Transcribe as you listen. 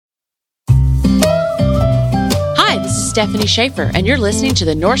Stephanie Shafer, and you're listening to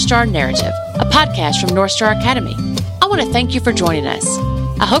the NorthStar Narrative, a podcast from NorthStar Academy. I want to thank you for joining us.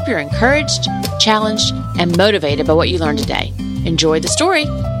 I hope you're encouraged, challenged, and motivated by what you learned today. Enjoy the story.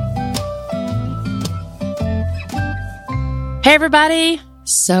 Hey, everybody.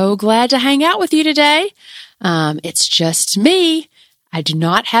 So glad to hang out with you today. It's just me. I do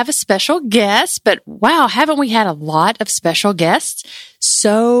not have a special guest, but wow, haven't we had a lot of special guests?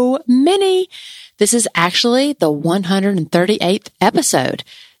 So many. This is actually the 138th episode.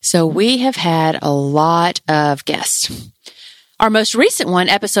 So we have had a lot of guests. Our most recent one,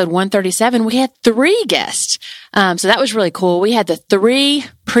 episode 137, we had 3 guests. So that was really cool. We had the 3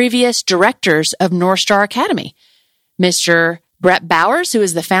 previous directors of NorthStar Academy. Mr. Brett Bowers, who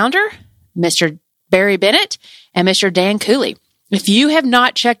is the founder, Mr. Barry Bennett, and Mr. Dan Cooley. If you have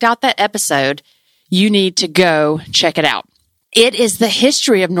not checked out that episode, you need to go check it out. It is the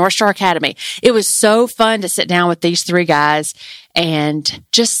history of NorthStar Academy. It was so fun to sit down with these 3 guys and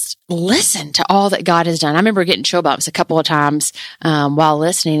just listen to all that God has done. I remember getting chill bumps a couple of times while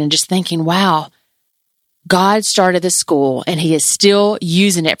listening and just thinking, wow, God started the school and he is still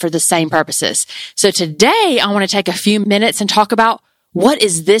using it for the same purposes. So today I want to take a few minutes and talk about what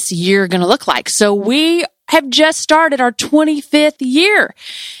is this year going to look like. So we have just started our 25th year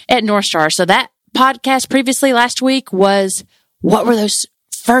at NorthStar. So that podcast previously last week was, what were those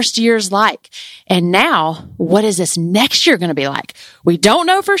first years like? And now, what is this next year going to be like? We don't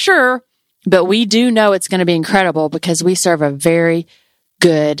know for sure, but we do know it's going to be incredible because we serve a very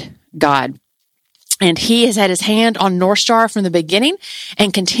good God. And he has had his hand on NorthStar from the beginning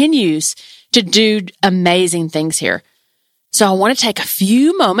and continues to do amazing things here. So I want to take a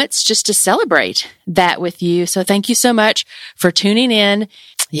few moments just to celebrate that with you. So thank you so much for tuning in.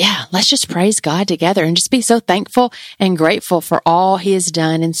 Yeah, let's just praise God together and just be so thankful and grateful for all he has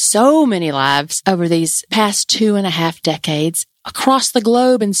done in so many lives over these past 2.5 decades across the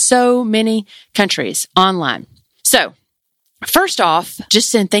globe in so many countries online. So first off,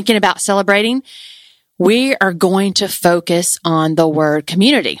 just in thinking about celebrating, we are going to focus on the word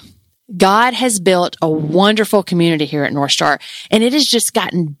community. God has built a wonderful community here at NorthStar, and it has just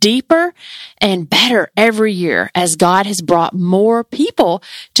gotten deeper and better every year as God has brought more people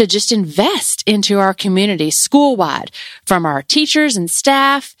to just invest into our community school-wide, from our teachers and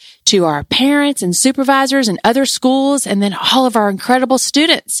staff to our parents and supervisors and other schools, and then all of our incredible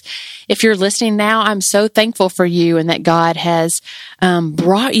students. If you're listening now, I'm so thankful for you and that God has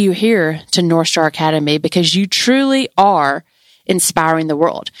brought you here to NorthStar Academy because you truly are inspiring the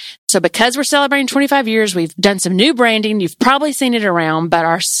world. So because we're celebrating 25 years, we've done some new branding. You've probably seen it around, but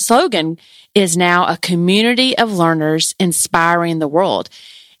our slogan is now a community of learners inspiring the world.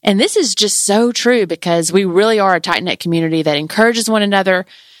 And this is just so true because we really are a tight-knit community that encourages one another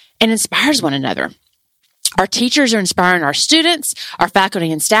and inspires one another. Our teachers are inspiring our students. Our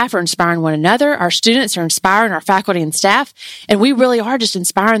faculty and staff are inspiring one another. Our students are inspiring our faculty and staff. And we really are just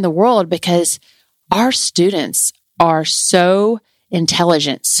inspiring the world because our students are so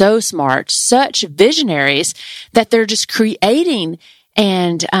intelligent, so smart, such visionaries that they're just creating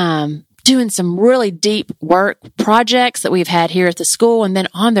and doing some really deep work projects that we've had here at the school and then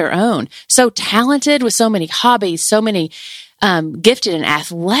on their own. So talented with so many hobbies, so many gifted in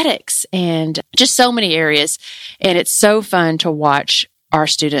athletics and just so many areas. And it's so fun to watch our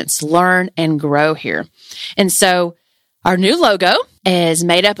students learn and grow here. And so our new logo is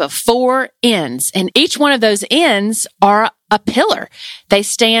made up of 4 N's, and each one of those N's are a pillar. They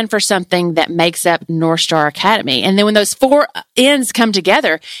stand for something that makes up NorthStar Academy. And then when those 4 N's come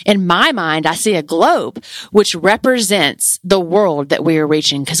together, in my mind, I see a globe, which represents the world that we are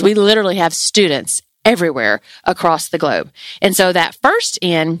reaching, because we literally have students everywhere across the globe. And so that first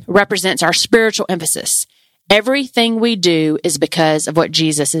N represents our spiritual emphasis. Everything we do is because of what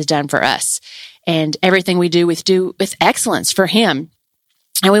Jesus has done for us. And everything we do with excellence for him.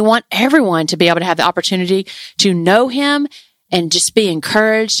 And we want everyone to be able to have the opportunity to know him and just be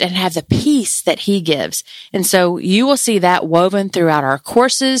encouraged and have the peace that he gives. And so you will see that woven throughout our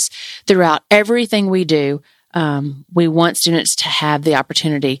courses, throughout everything we do. We want students to have the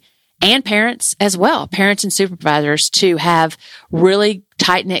opportunity, and parents as well, parents and supervisors, to have really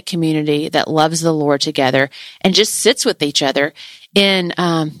tight-knit community that loves the Lord together and just sits with each other in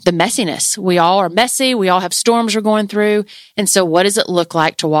the messiness. We all are messy. We all have storms we're going through. And so what does it look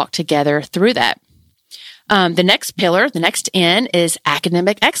like to walk together through that? The next pillar, the next N, is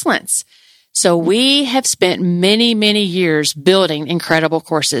academic excellence. So we have spent many, many years building incredible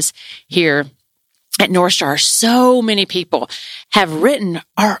courses here at NorthStar, so many people have written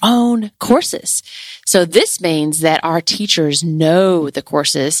our own courses. So this means that our teachers know the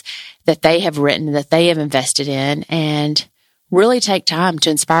courses that they have written, that they have invested in, and really take time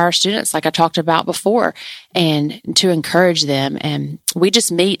to inspire our students, like I talked about before, and to encourage them. And we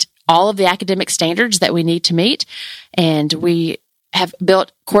just meet all of the academic standards that we need to meet. And we have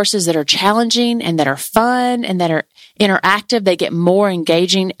built courses that are challenging and that are fun and that are interactive. They get more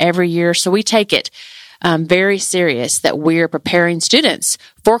engaging every year. So we take it very serious that we're preparing students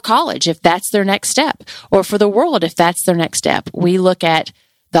for college if that's their next step, or for the world if that's their next step. We look at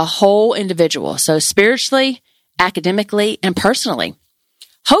the whole individual, so spiritually, academically, and personally.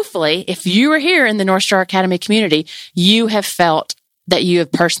 Hopefully, if you are here in the NorthStar Academy community, you have felt that you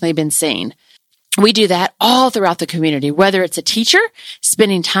have personally been seen. We do that all throughout the community, whether it's a teacher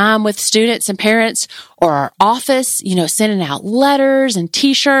spending time with students and parents, or our office, sending out letters and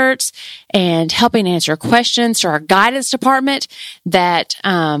t-shirts and helping answer questions to our guidance department that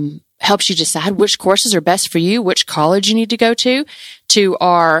helps you decide which courses are best for you, which college you need to go to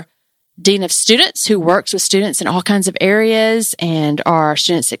our Dean of Students who works with students in all kinds of areas, and our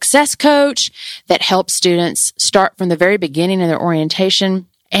student success coach that helps students start from the very beginning in their orientation.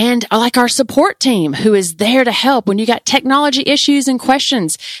 And I like our support team who is there to help when you got technology issues and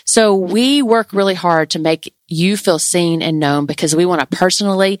questions. So we work really hard to make you feel seen and known because we want to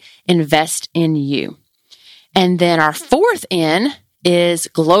personally invest in you. And then our fourth N is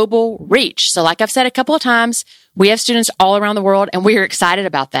global reach. So like I've said a couple of times, we have students all around the world, and we are excited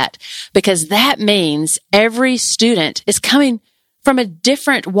about that because that means every student is coming from a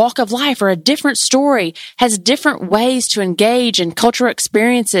different walk of life or a different story, has different ways to engage in cultural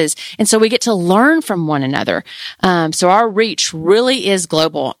experiences. And so we get to learn from one another. So our reach really is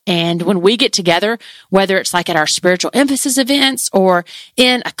global. And when we get together, whether it's like at our spiritual emphasis events or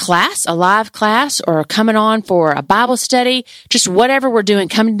in a class, a live class, or coming on for a Bible study, just whatever we're doing,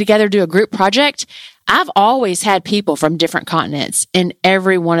 coming together to do a group project, I've always had people from different continents in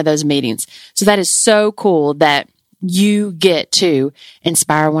every one of those meetings. So that is so cool that you get to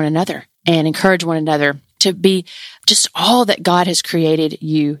inspire one another and encourage one another to be just all that God has created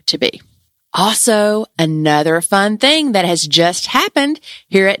you to be. Also, another fun thing that has just happened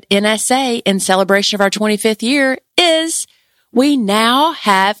here at NSA in celebration of our 25th year is we now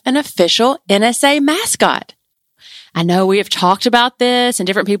have an official NSA mascot. I know we have talked about this and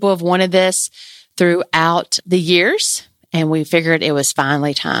different people have wanted this throughout the years, and we figured it was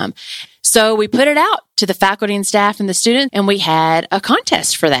finally time. So we put it out to the faculty and staff and the students, and we had a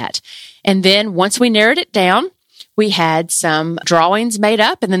contest for that. And then once we narrowed it down, we had some drawings made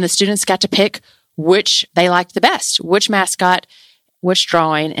up, and then the students got to pick which they liked the best, which mascot, which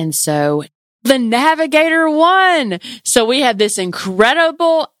drawing. And so the Navigator won. So we have this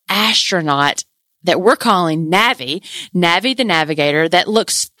incredible astronaut that we're calling Navi the Navigator, that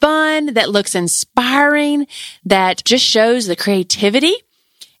looks fun, that looks inspiring, that just shows the creativity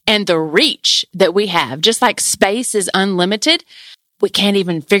and the reach that we have. Just like space is unlimited, we can't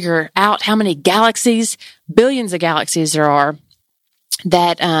even figure out how many galaxies, billions of galaxies there are,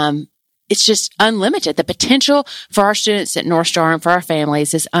 that it's just unlimited. The potential for our students at NorthStar and for our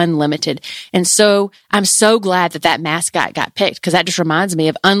families is unlimited. And so I'm so glad that that mascot got picked, because that just reminds me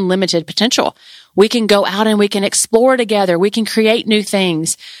of unlimited potential. We can go out and we can explore together. We can create new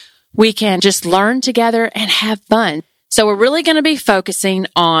things. We can just learn together and have fun. So we're really going to be focusing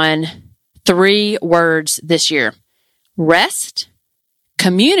on 3 words this year: rest,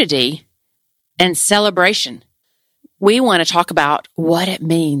 community, and celebration. We want to talk about what it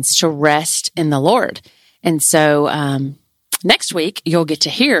means to rest in the Lord. And so next week, you'll get to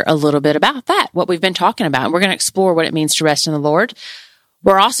hear a little bit about that, what we've been talking about. And we're going to explore what it means to rest in the Lord.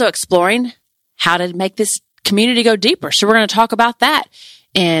 We're also exploring how to make this community go deeper. So we're going to talk about that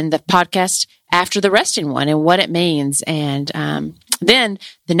in the podcast after the resting one and what it means. And then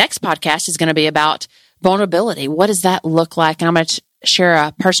the next podcast is going to be about vulnerability. What does that look like? And I'm going to share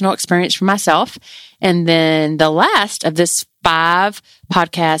a personal experience for myself. And then the last of this 5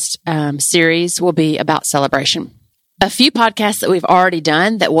 podcast series will be about celebration. A few podcasts that we've already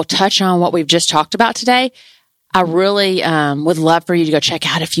done that will touch on what we've just talked about today, I really would love for you to go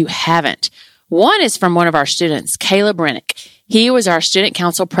check out if you haven't. One is from one of our students, Caleb Rennick. He was our student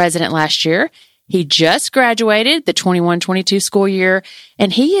council president last year. He just graduated the 21-22 school year,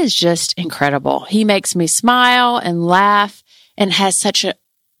 and he is just incredible. He makes me smile and laugh and has such an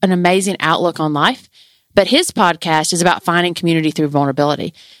amazing outlook on life. But his podcast is about finding community through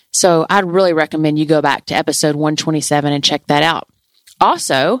vulnerability. So I'd really recommend you go back to episode 127 and check that out.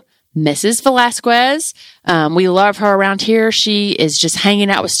 Also, Mrs. Velasquez. We love her around here. She is just hanging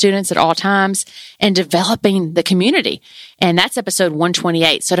out with students at all times and developing the community. And that's episode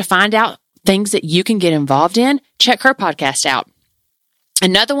 128. So to find out things that you can get involved in, check her podcast out.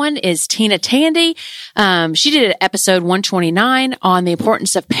 Another one is Tina Tandy. She did episode 129 on the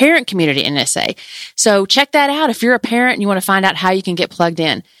importance of parent community in NSA. So check that out if you're a parent and you want to find out how you can get plugged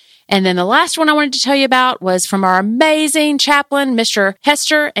in. And then the last one I wanted to tell you about was from our amazing chaplain, Mr.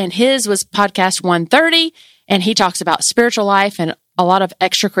 Hester, and his was podcast 130. And he talks about spiritual life and a lot of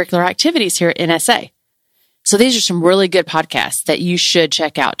extracurricular activities here at NSA. So these are some really good podcasts that you should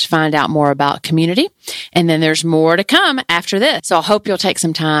check out to find out more about community. And then there's more to come after this. So I hope you'll take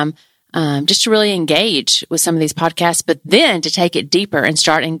some time just to really engage with some of these podcasts, but then to take it deeper and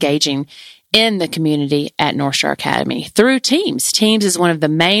start engaging in the community at NorthStar Academy through Teams. Teams is one of the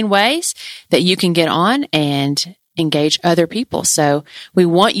main ways that you can get on and engage other people. So we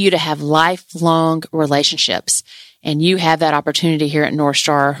want you to have lifelong relationships, and you have that opportunity here at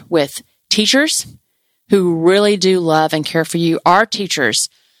NorthStar with teachers who really do love and care for you. Our teachers,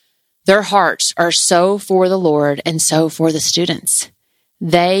 their hearts are so for the Lord and so for the students.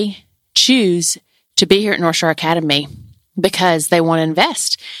 They choose to be here at NorthStar Academy because they want to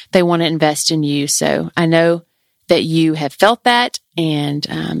invest. They want to invest in you. So I know that you have felt that, and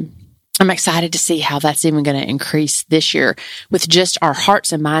I'm excited to see how that's even going to increase this year with just our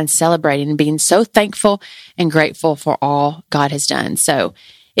hearts and minds celebrating and being so thankful and grateful for all God has done. So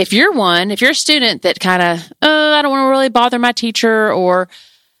if you're a student that kind of, I don't want to really bother my teacher, or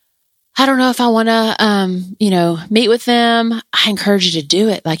I don't know if I want to, meet with them, I encourage you to do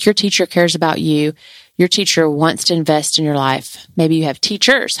it. Like, your teacher cares about you. Your teacher wants to invest in your life. Maybe you have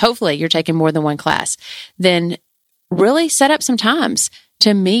teachers. Hopefully you're taking more than one class. Then really set up some times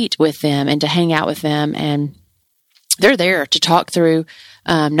to meet with them and to hang out with them. And they're there to talk through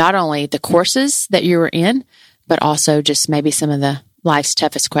not only the courses that you were in, but also just maybe some of the life's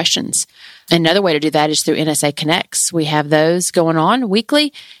toughest questions. Another way to do that is through NSA Connects. We have those going on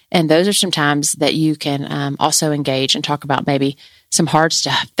weekly, and those are some times that you can also engage and talk about maybe some hard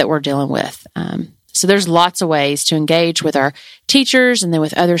stuff that we're dealing with. So there's lots of ways to engage with our teachers and then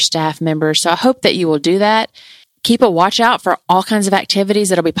with other staff members. So I hope that you will do that. Keep a watch out for all kinds of activities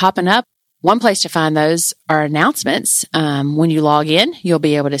that'll be popping up. One place to find those are announcements. When you log in, you'll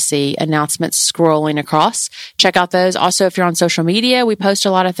be able to see announcements scrolling across. Check out those. Also, if you're on social media, we post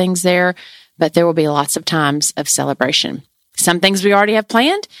a lot of things there, but there will be lots of times of celebration. Some things we already have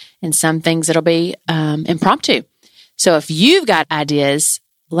planned, and some things that'll be impromptu. So if you've got ideas,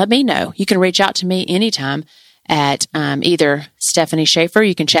 let me know. You can reach out to me anytime at either Stephanie Shafer.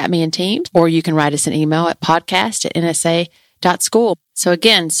 You can chat me in Teams, or you can write us an email at podcast@nsa.school. So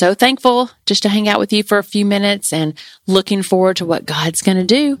again, so thankful just to hang out with you for a few minutes, and looking forward to what God's going to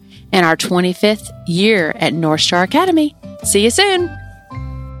do in our 25th year at NorthStar Academy. See you soon.